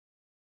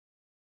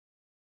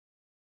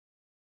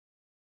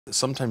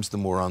sometimes the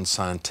more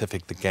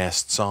unscientific the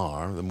guests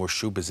are, the more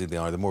show busy they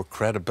are, the more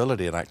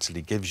credibility it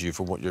actually gives you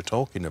for what you're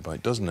talking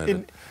about, doesn't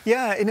it?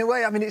 Yeah, in a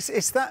way. I mean,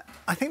 it's that...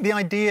 I think the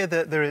idea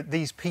that there are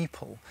these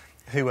people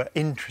who are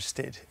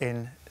interested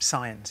in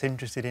science,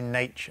 interested in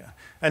nature.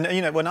 And,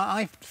 you know, when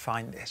I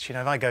find this, you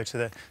know, if I go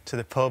to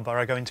the pub or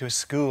I go into a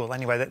school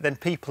anyway, then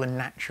people are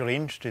naturally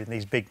interested in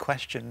these big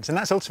questions. And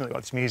that's ultimately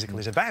what this musical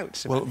is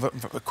about. Well,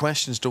 the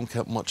questions don't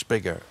get much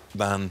bigger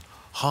than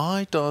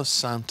how does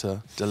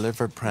Santa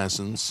deliver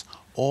presents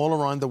all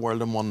around the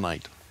world in one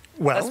night?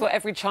 Well, that's what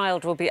every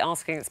child will be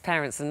asking its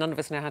parents, and none of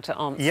us know how to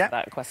answer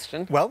that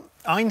question. Well,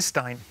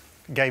 Einstein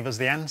gave us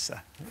the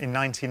answer in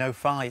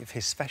 1905,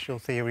 his special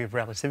theory of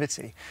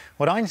relativity.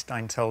 What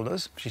Einstein told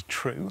us, which is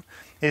true,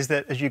 is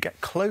that as you get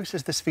closer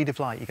to the speed of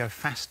light, you go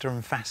faster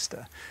and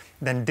faster,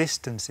 then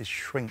distances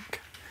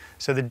shrink.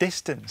 So the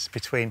distance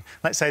between,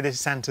 let's say this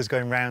Santa's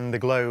going round the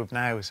globe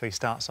now, so he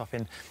starts off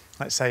in,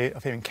 let's say,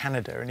 up here in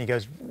Canada, and he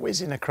goes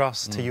whizzing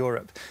across to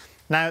Europe.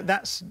 Now,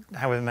 that's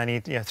however many,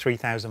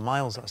 3,000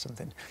 miles or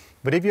something.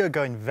 But if you're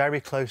going very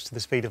close to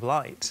the speed of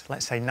light,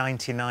 let's say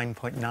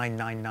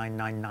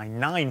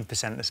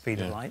 99.999999% the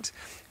speed of light,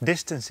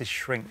 distances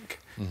shrink.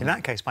 In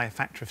that case, by a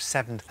factor of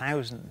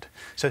 7,000.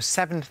 So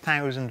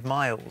 7,000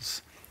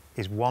 miles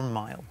is 1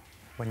 mile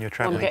when you're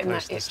travelling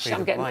close to the speed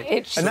of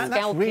light. And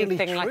that's really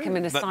true. Like I'm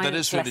in a science that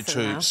is really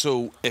true. Now.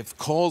 So if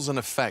cause and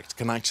effect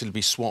can actually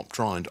be swapped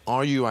round,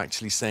 are you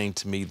actually saying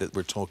to me that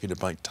we're talking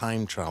about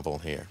time travel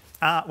here?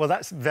 Well,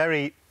 that's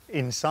very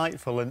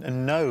insightful,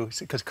 and no,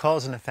 because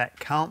cause and effect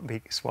can't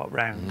be swapped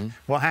round.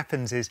 What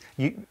happens is,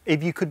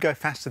 if you could go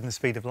faster than the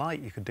speed of light,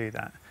 you could do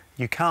that.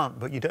 You can't,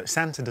 but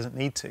Santa doesn't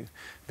need to,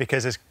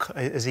 because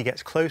as he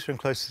gets closer and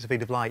closer to the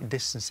speed of light,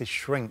 distances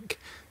shrink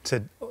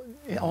to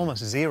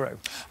almost zero.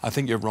 I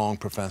think you're wrong,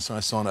 Professor. I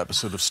saw an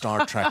episode of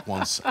Star Trek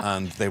once,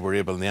 and they were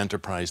able, in the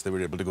Enterprise, they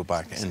were able to go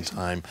back in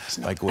time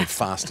by going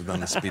faster than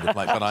the speed of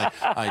light. But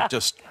I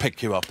just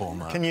pick you up on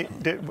that. Can you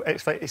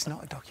explain? It's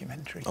not a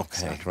documentary.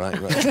 OK,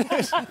 right.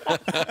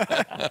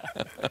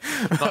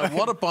 Now,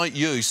 what about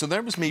you? So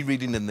there was me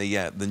reading in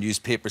the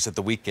newspapers at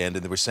the weekend,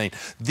 and they were saying,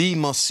 the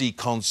must-see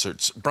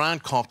concerts. Brian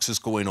Cox is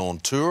going on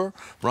tour,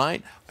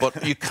 right?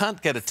 But you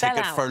can't get a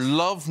ticket for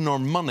love nor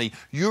money.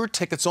 Your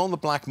tickets on the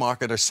black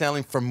market are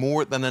selling for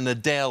more than an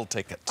Adele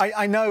ticket.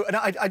 I know, and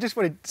I just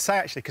wanted to say,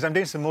 actually, because I'm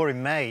doing some more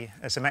in May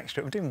as some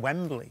extra... I'm doing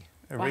Wembley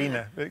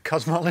Arena,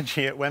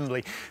 Cosmology at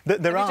Wembley. Have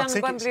you done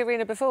the Wembley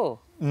Arena before?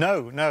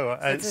 No.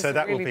 So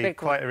that will be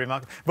quite a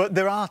remarkable... But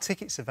there are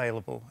tickets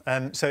available,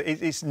 so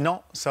it's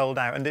not sold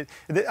out. And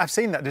I've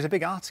seen that. There's a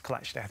big article,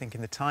 actually, I think,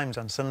 in the Times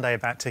on Sunday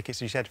about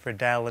tickets you said for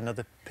Adele and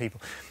other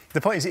people. The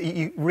point is that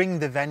you ring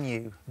the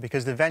venue,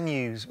 because the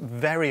venues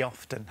very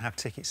often have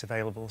tickets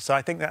available. So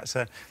I think that's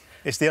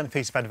it's the only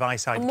piece of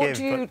advice I'd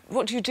give.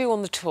 What do you do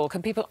on the tour?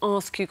 Can people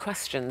ask you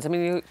questions? I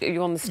mean, are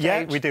you on the stage?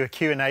 Yeah, we do a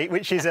Q&A,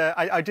 which is...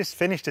 I just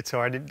finished a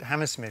tour. I did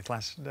Hammersmith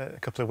a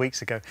couple of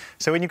weeks ago.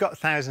 So when you've got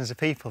thousands of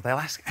people, they'll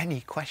ask any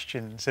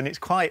questions, and that's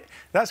quite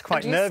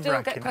nerve-wracking, do you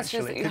still get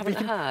questions that you haven't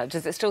heard?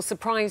 Does it still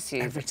surprise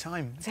you? Every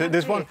time.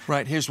 There's one...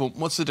 Right, here's one.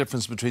 What's the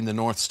difference between the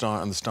North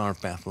Star and the Star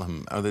of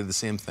Bethlehem? Are they the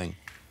same thing?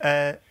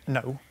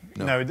 No.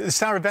 The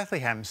Star of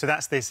Bethlehem, so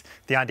that's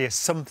the idea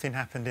something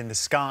happened in the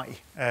sky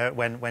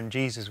when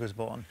Jesus was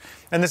born.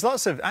 And there's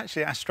lots of,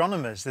 actually,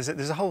 astronomers.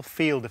 There's a whole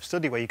field of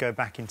study where you go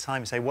back in time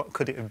and say, what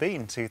could it have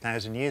been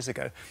 2,000 years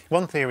ago?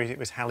 One theory is it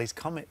was Halley's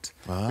Comet,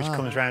 which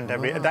comes round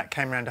that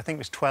came around, I think it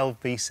was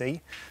 12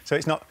 BC. So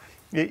it's not...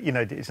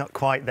 it's not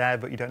quite there,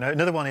 but you don't know.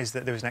 Another one is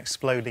that there was an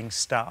exploding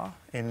star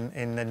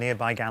in the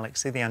nearby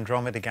galaxy, the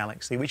Andromeda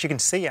Galaxy, which you can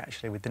see,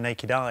 actually, with the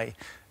naked eye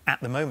at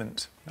the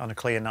moment on a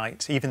clear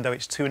night, even though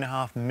it's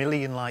 2.5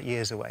 million light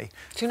years away.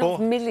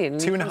 2.5 million?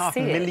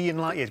 2.5 million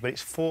light years, but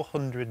it's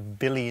 400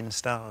 billion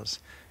stars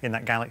in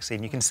that galaxy.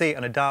 And you can see it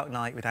on a dark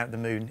night without the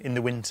moon in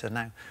the winter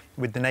now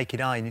with the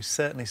naked eye, and you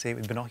certainly see it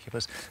with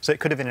binoculars. So it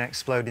could have been an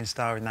exploding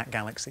star in that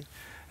galaxy.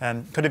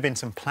 Could have been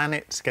some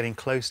planets getting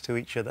close to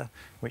each other,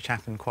 which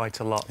happened quite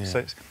a lot. Yeah. So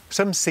it's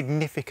some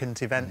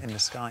significant event in the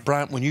sky.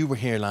 Brian, when you were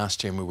here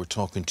last year and we were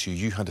talking to you,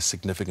 you had a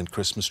significant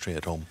Christmas tree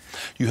at home.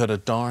 You had a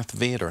Darth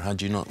Vader,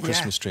 had you not,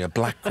 Christmas tree, a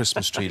black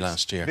Christmas tree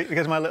last year?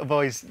 Because my little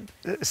boy's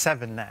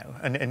 7 now,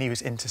 and he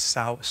was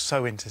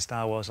so into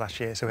Star Wars last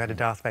year, so we had a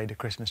Darth Vader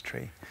Christmas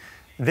tree.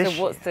 So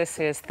what's this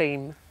year's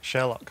theme?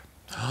 Sherlock.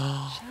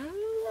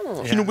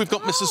 You know, we've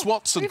got Mrs.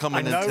 Watson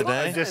coming in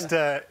today.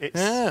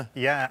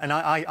 And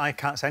I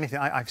can't say anything.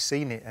 I've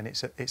seen it, and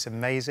it's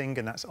amazing,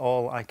 and that's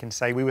all I can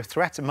say. We were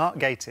threatened. Mark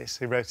Gatiss,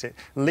 who wrote it,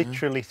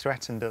 literally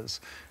threatened us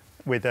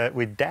with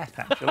death,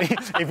 actually,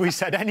 if we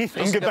said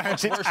anything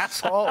about it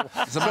at all.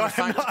 As a matter of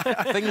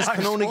fact, things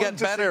can only get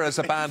better as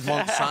a bad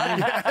month sign.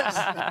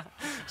 Yes.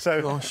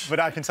 So, but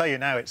I can tell you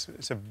now,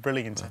 it's a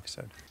brilliant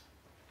episode.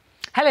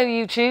 Hello,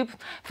 YouTube.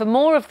 For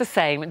more of the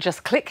same,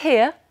 just click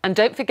here. And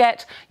don't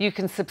forget, you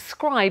can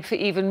subscribe for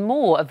even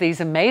more of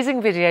these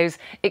amazing videos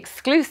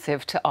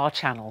exclusive to our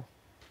channel.